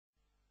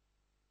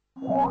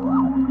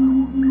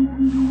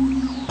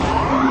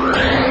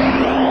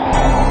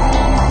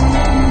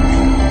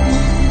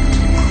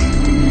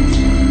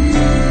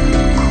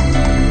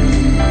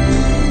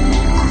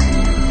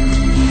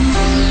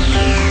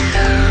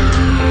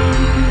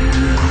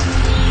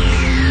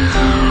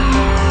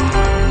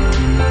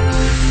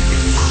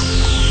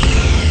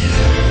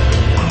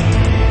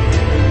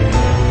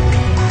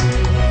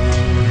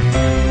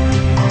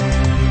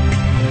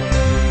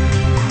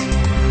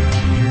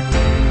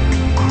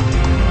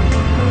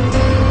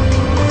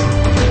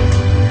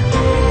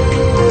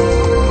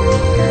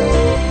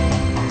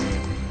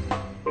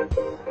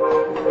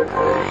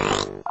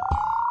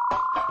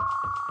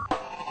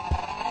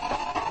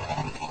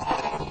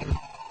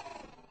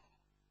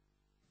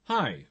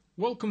Hi,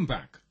 welcome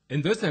back.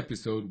 In this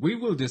episode, we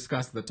will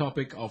discuss the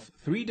topic of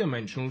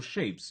three-dimensional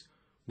shapes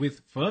with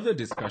further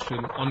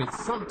discussion on its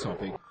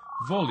subtopic,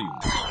 volume.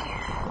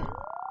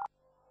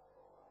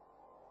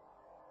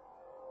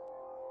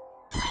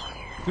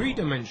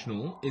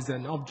 Three-dimensional is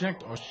an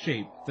object or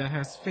shape that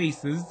has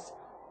faces,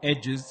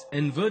 edges,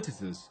 and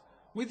vertices,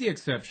 with the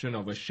exception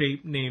of a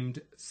shape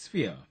named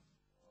sphere.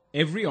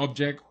 Every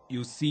object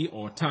you see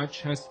or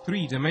touch has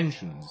three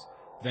dimensions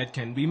that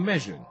can be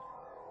measured.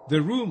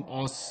 The room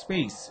or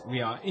space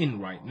we are in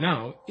right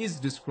now is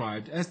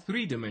described as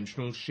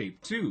three-dimensional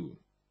shape too.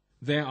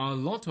 There are a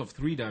lot of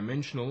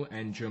three-dimensional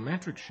and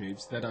geometric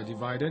shapes that are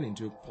divided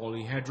into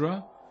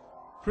polyhedra,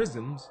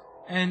 prisms,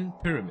 and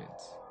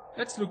pyramids.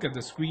 Let's look at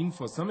the screen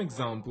for some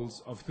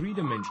examples of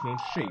three-dimensional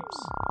shapes.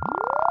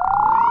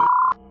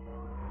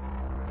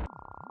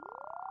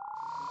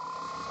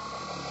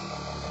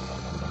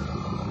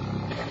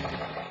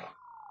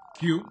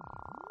 Cube,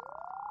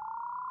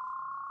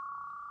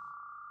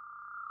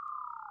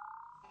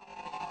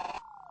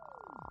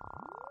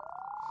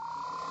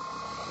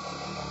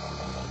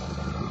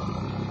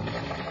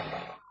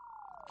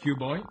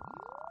 cuboid,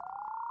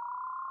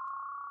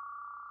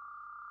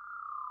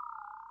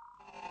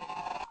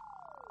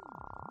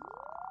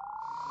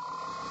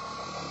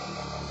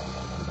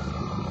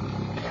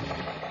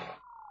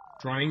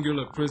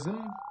 triangular prism,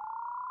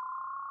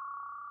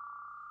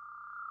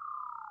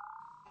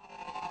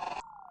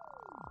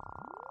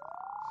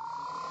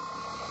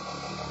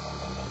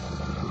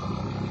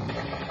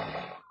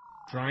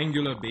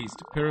 triangular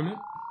based pyramid,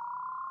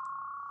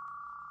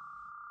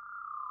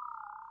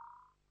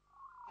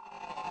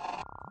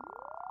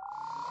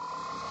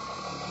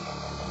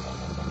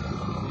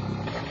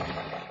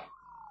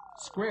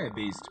 square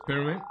based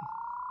pyramid,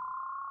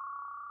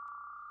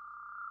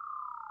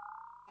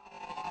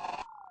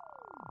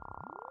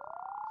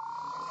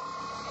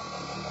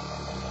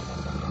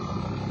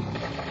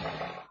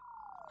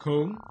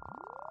 cone,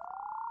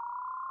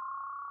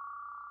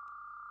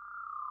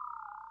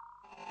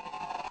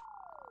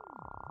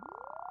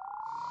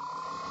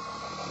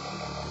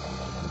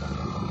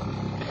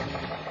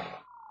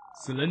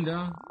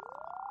 cylinder,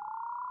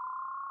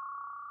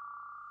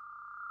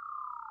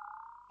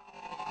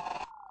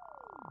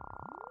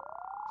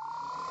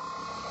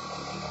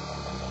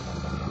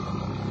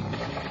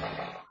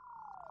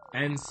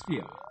 and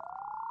sphere.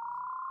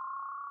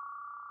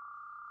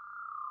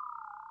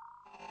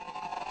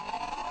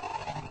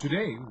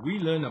 Today, we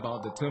learn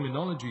about the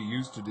terminology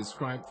used to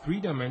describe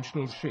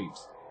three-dimensional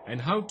shapes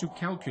and how to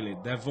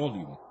calculate their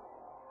volume.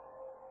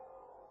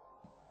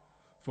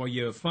 For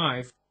Year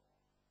 5,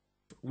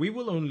 we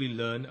will only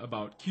learn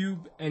about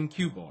cube and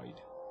cuboid.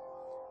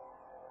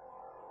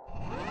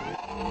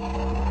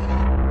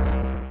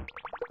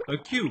 A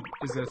cube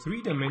is a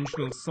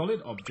three-dimensional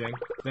solid object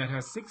that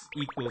has 6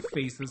 equal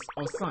faces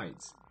or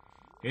sides.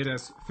 It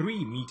has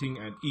 3 meeting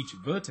at each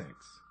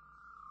vertex.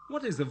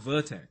 What is a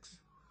vertex?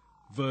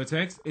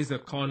 Vertex is a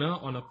corner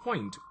on a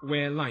point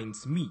where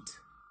lines meet.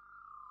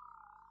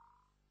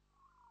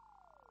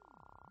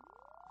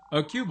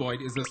 A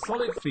cuboid is a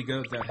solid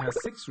figure that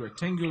has 6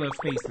 rectangular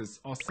faces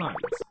or sides.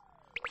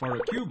 For a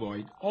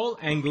cuboid, all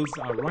angles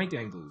are right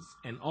angles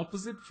and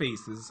opposite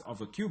faces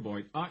of a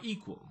cuboid are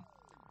equal.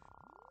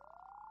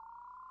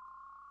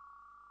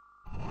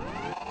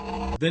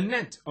 The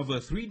net of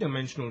a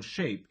three-dimensional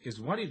shape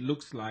is what it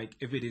looks like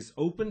if it is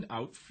opened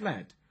out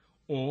flat,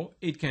 or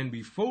it can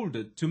be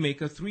folded to make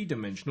a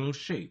three-dimensional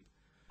shape.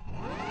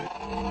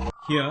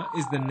 Here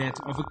is the net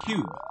of a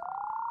cube.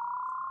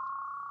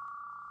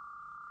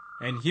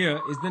 And here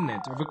is the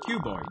net of a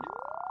cuboid.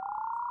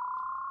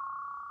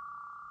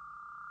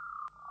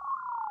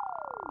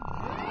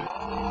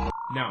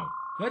 Now,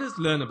 let us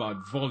learn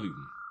about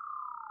volume.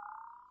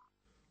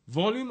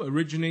 Volume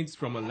originates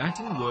from a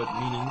Latin word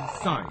meaning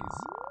size.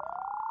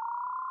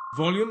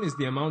 Volume is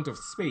the amount of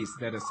space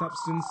that a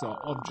substance or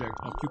object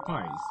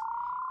occupies.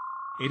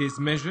 It is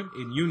measured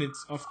in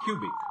units of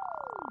cubic.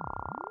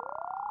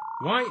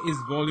 Why is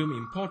volume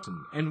important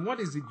and what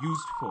is it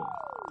used for?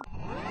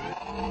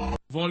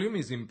 Volume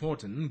is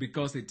important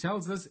because it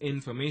tells us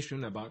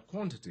information about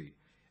quantity,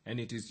 and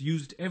it is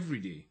used every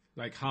day,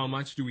 like how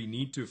much do we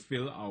need to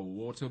fill our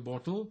water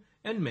bottle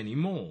and many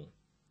more.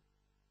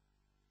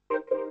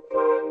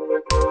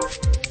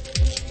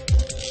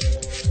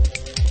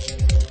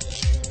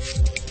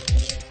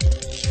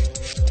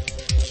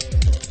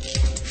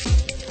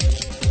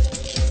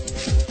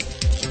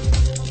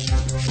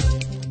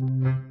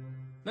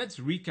 Let's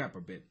recap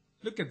a bit.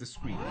 Look at the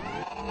screen.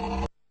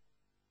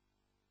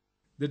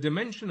 The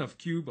dimension of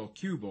cube or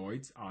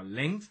cuboids are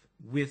length,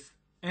 width,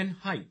 and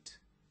height.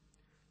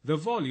 The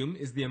volume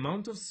is the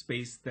amount of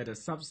space that a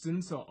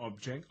substance or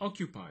object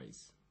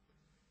occupies.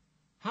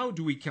 How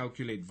do we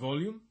calculate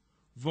volume?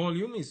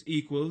 Volume is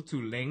equal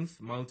to length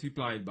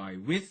multiplied by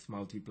width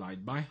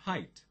multiplied by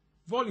height.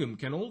 Volume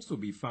can also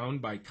be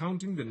found by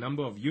counting the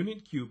number of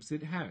unit cubes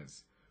it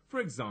has. For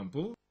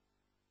example,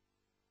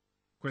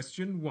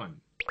 question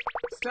 1.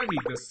 Study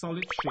the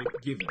solid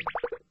shape given.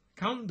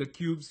 Count the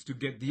cubes to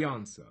get the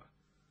answer.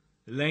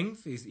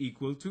 Length is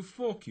equal to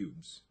 4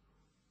 cubes.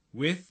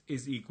 Width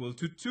is equal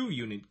to 2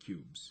 unit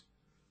cubes.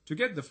 To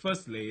get the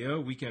first layer,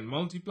 we can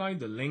multiply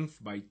the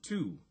length by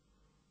 2.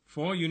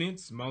 4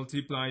 units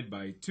multiplied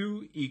by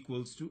 2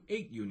 equals to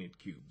 8 unit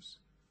cubes.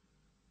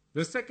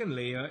 The second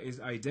layer is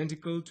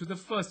identical to the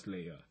first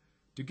layer.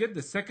 To get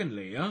the second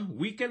layer,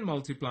 we can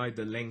multiply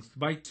the length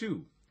by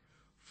 2.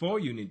 4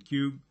 unit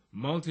cube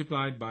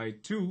multiplied by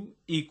 2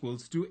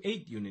 equals to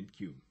 8 unit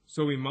cube.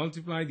 So we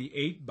multiply the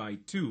 8 by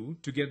 2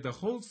 to get the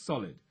whole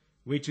solid,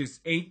 which is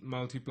 8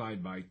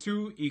 multiplied by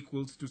 2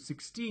 equals to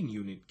 16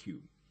 unit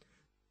cube.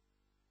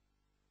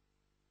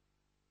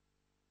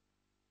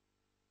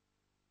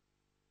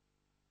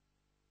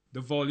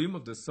 The volume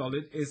of the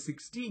solid is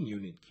 16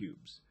 unit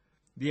cubes.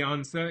 The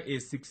answer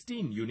is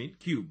 16 unit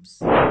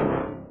cubes.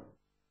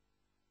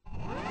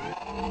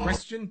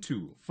 Question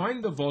 2.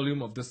 Find the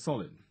volume of the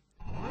solid.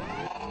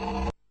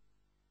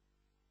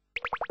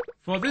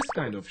 For this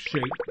kind of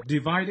shape,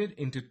 divide it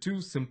into two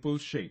simple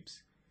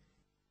shapes.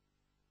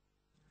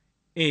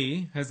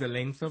 A has a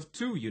length of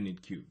 2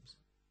 unit cubes,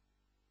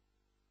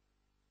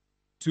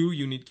 2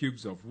 unit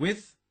cubes of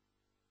width,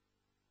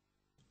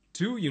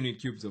 2 unit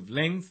cubes of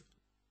length,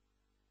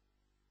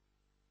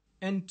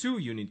 and 2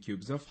 unit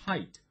cubes of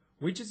height,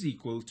 which is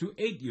equal to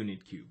 8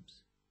 unit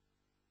cubes.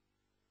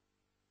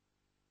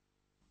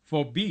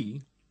 For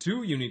B,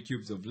 2 unit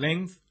cubes of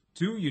length,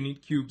 2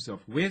 unit cubes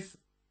of width,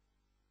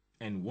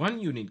 and 1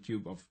 unit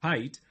cube of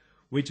height,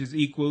 which is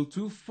equal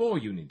to 4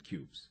 unit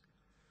cubes.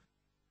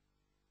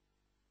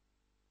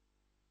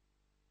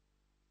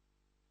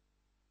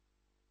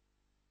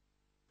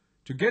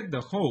 To get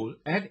the whole,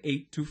 add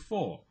 8 to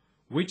 4,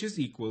 which is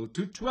equal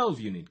to 12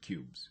 unit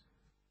cubes.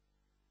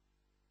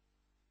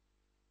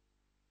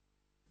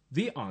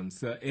 The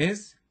answer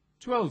is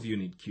 12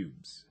 unit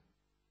cubes.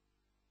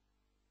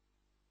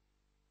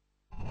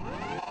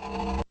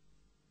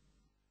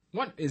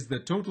 What is the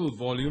total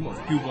volume of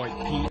cuboid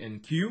P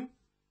and Q?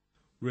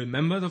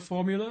 Remember the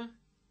formula?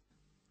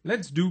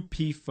 Let's do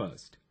P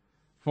first.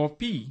 For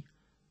P,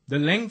 the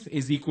length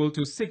is equal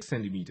to 6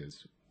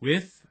 centimeters,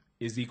 width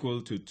is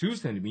equal to 2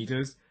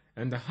 centimeters,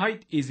 and the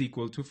height is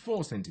equal to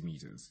 4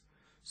 centimeters.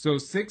 So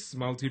 6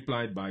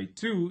 multiplied by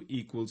 2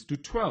 equals to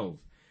 12,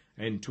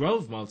 and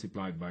 12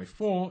 multiplied by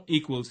 4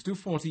 equals to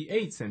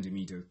 48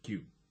 centimeter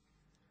cube.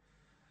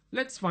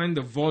 Let's find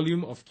the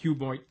volume of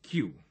cuboid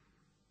Q.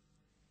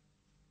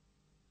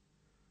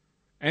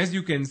 As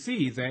you can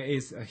see, there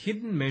is a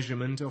hidden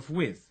measurement of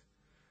width.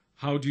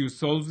 How do you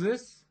solve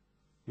this?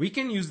 We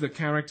can use the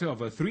character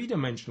of a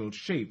three-dimensional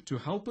shape to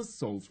help us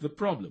solve the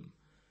problem.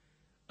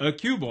 A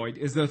cuboid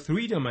is a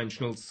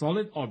three-dimensional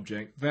solid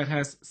object that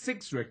has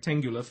 6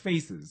 rectangular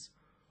faces.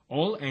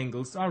 All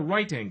angles are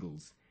right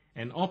angles,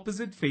 and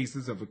opposite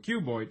faces of a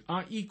cuboid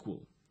are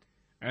equal.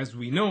 As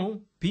we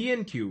know, P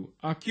and Q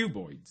are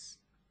cuboids.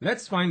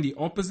 Let's find the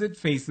opposite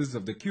faces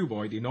of the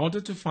cuboid in order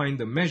to find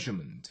the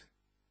measurement.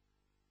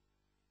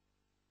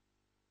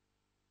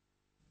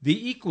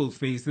 The equal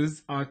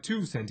faces are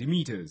 2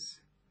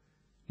 centimeters.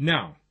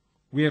 Now,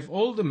 we have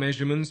all the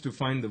measurements to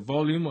find the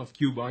volume of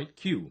cuboid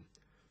Q.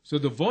 So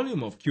the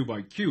volume of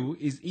cuboid Q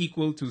is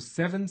equal to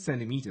 7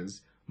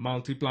 centimeters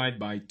multiplied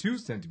by 2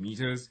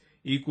 centimeters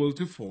equal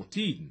to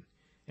 14.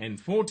 And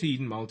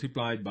 14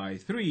 multiplied by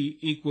 3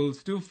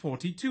 equals to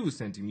 42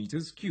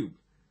 centimeters cube.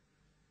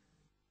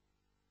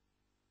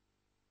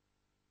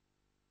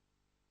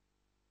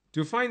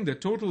 To find the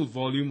total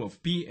volume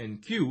of P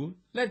and Q,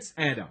 let's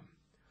add up.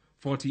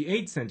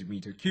 48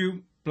 centimeter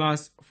cube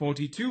plus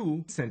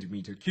 42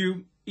 centimeter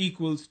cube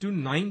equals to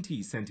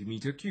 90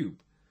 centimeter cube.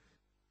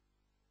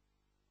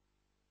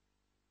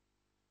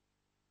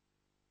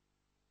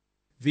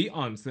 The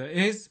answer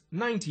is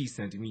 90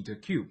 centimeter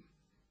cube.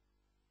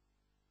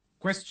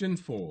 Question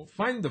 4.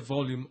 Find the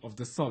volume of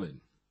the solid.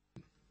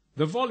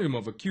 The volume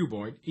of a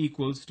cuboid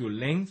equals to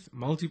length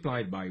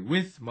multiplied by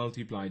width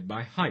multiplied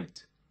by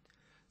height.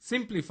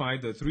 Simplify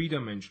the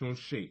three-dimensional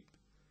shape.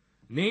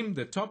 Name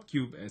the top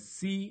cube as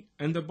C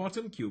and the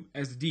bottom cube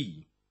as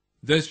D.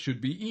 This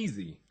should be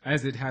easy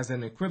as it has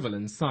an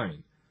equivalent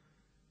sign.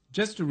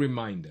 Just a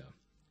reminder,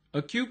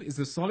 a cube is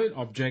a solid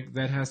object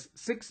that has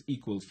 6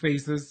 equal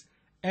faces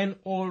and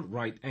all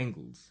right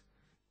angles.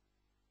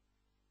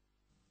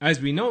 As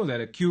we know that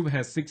a cube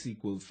has 6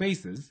 equal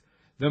faces,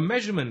 the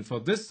measurement for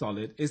this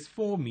solid is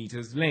 4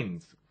 meters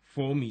length,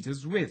 4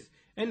 meters width,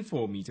 and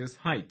 4 meters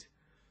height.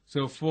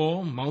 So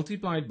 4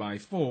 multiplied by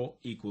 4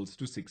 equals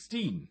to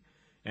 16.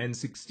 and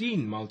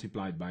 16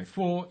 multiplied by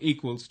 4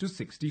 equals to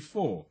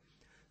 64.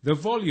 The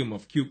volume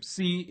of cube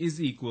C is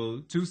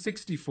equal to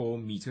 64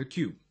 meter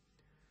cube.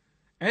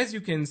 As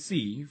you can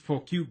see,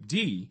 for cube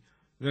D,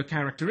 the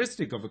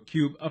characteristic of a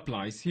cube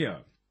applies here.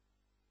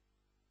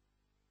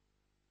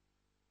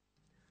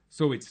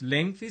 So its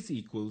length is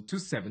equal to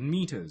 7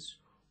 meters,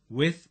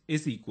 width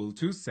is equal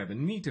to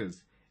 7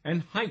 meters,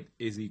 and height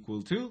is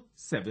equal to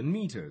 7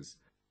 meters.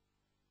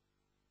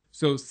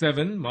 So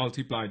 7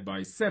 multiplied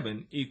by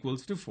 7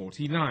 equals to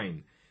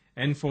 49,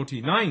 and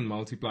 49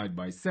 multiplied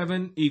by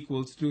 7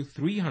 equals to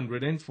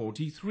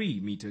 343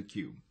 meter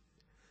cube.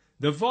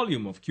 The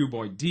volume of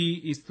cuboid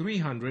D is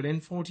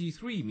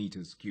 343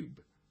 meters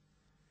cube.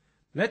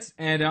 Let's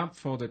add up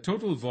for the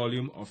total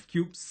volume of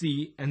cube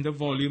C and the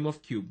volume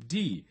of cube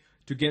D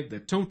to get the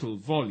total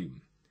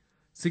volume.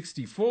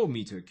 64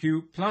 meter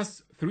cube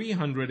plus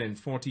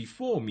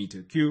 344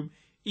 meter cube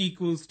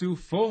equals to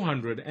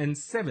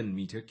 407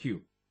 meter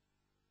cube.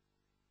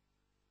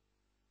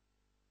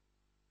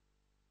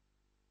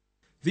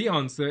 The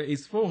answer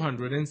is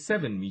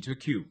 407 meter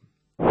cube.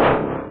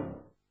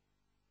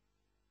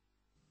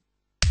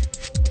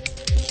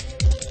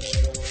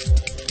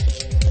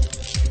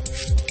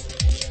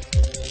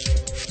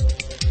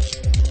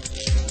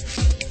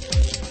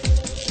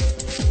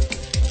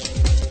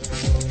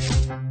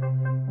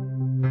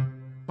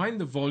 Find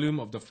the volume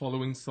of the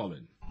following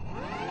solid.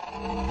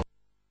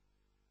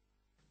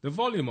 The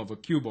volume of a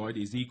cuboid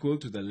is equal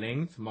to the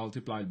length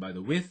multiplied by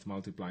the width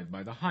multiplied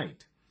by the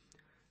height.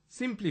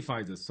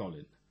 Simplify the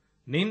solid.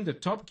 Name the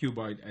top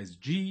cuboid as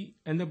G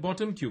and the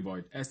bottom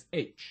cuboid as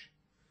H.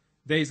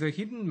 There is a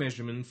hidden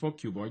measurement for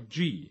cuboid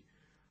G.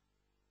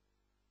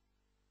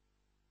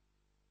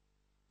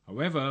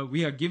 However,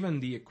 we are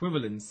given the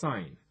equivalent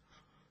sign.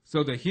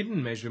 So the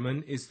hidden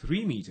measurement is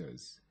 3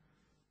 meters.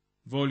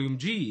 Volume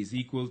G is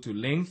equal to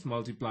length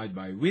multiplied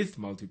by width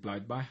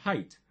multiplied by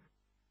height.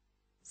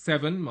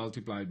 7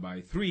 multiplied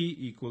by 3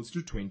 equals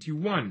to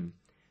 21.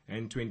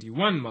 And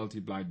 21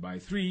 multiplied by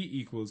 3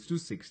 equals to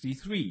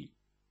 63.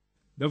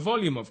 The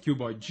volume of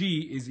cuboid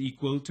G is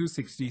equal to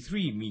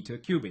 63 meter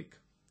cubic.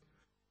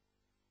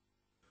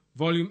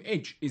 Volume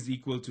H is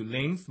equal to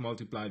length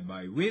multiplied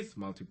by width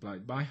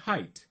multiplied by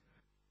height.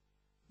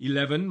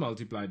 11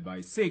 multiplied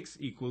by 6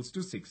 equals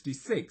to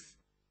 66.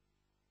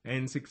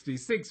 And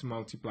 66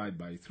 multiplied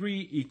by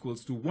 3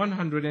 equals to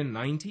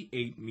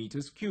 198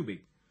 meters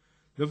cubic.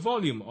 The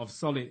volume of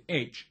solid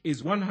H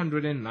is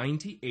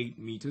 198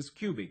 meters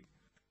cubic.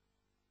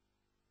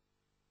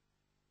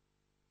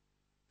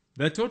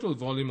 The total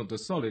volume of the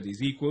solid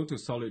is equal to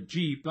solid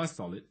G plus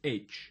solid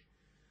H.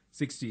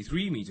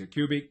 63 meter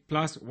cubic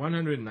plus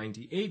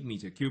 198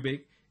 meter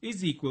cubic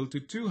is equal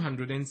to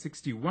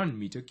 261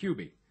 meter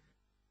cubic.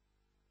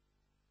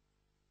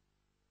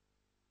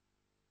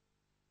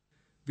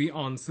 The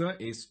answer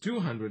is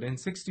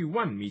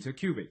 261 meter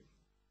cubic.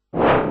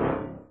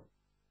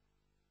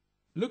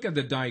 Look at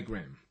the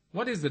diagram.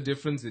 What is the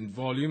difference in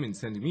volume in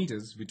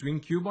centimeters between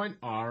cuboid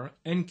R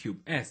and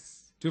cube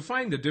S? To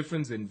find the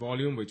difference in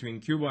volume between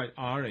cuboid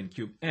R and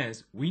cube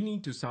S, we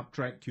need to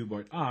subtract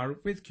cuboid R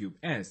with cube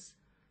S.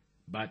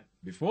 But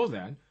before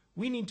that,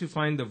 we need to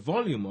find the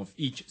volume of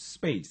each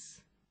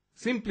space.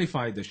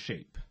 Simplify the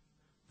shape.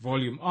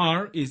 Volume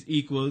R is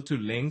equal to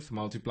length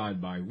multiplied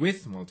by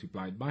width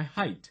multiplied by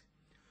height.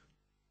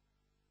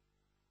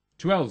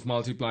 12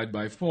 multiplied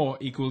by 4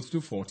 equals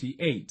to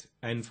 48,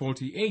 and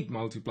 48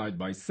 multiplied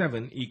by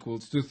 7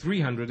 equals to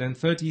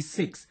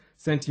 336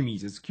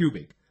 centimeters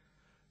cubic.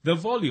 The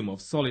volume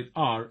of solid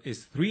R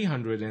is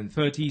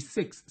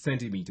 336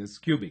 centimeters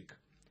cubic.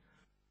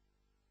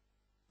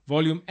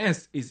 Volume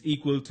S is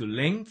equal to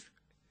length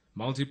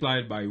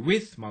multiplied by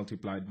width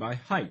multiplied by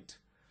height.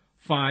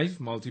 5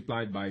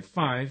 multiplied by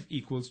 5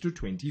 equals to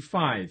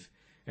 25,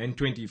 and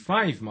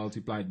 25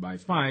 multiplied by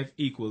 5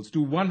 equals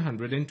to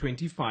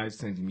 125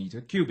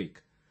 centimeter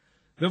cubic.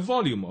 The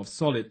volume of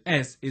solid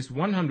S is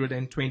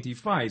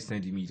 125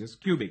 centimeters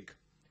cubic.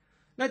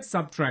 Let's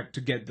subtract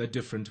to get the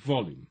different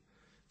volume.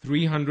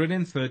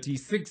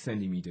 336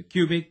 centimeter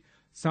cubic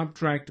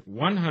subtract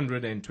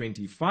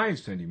 125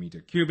 centimeter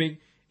cubic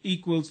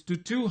equals to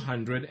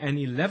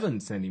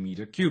 211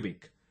 centimeter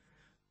cubic.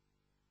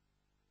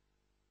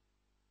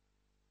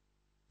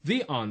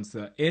 The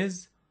answer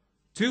is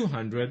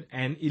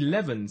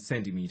 211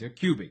 centimeter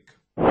cubic.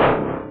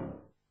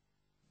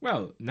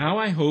 Well, now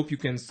I hope you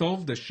can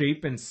solve the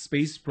shape and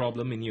space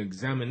problem in your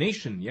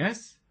examination,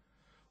 yes?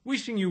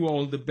 Wishing you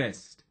all the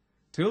best.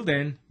 Till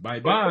then,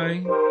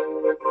 bye-bye.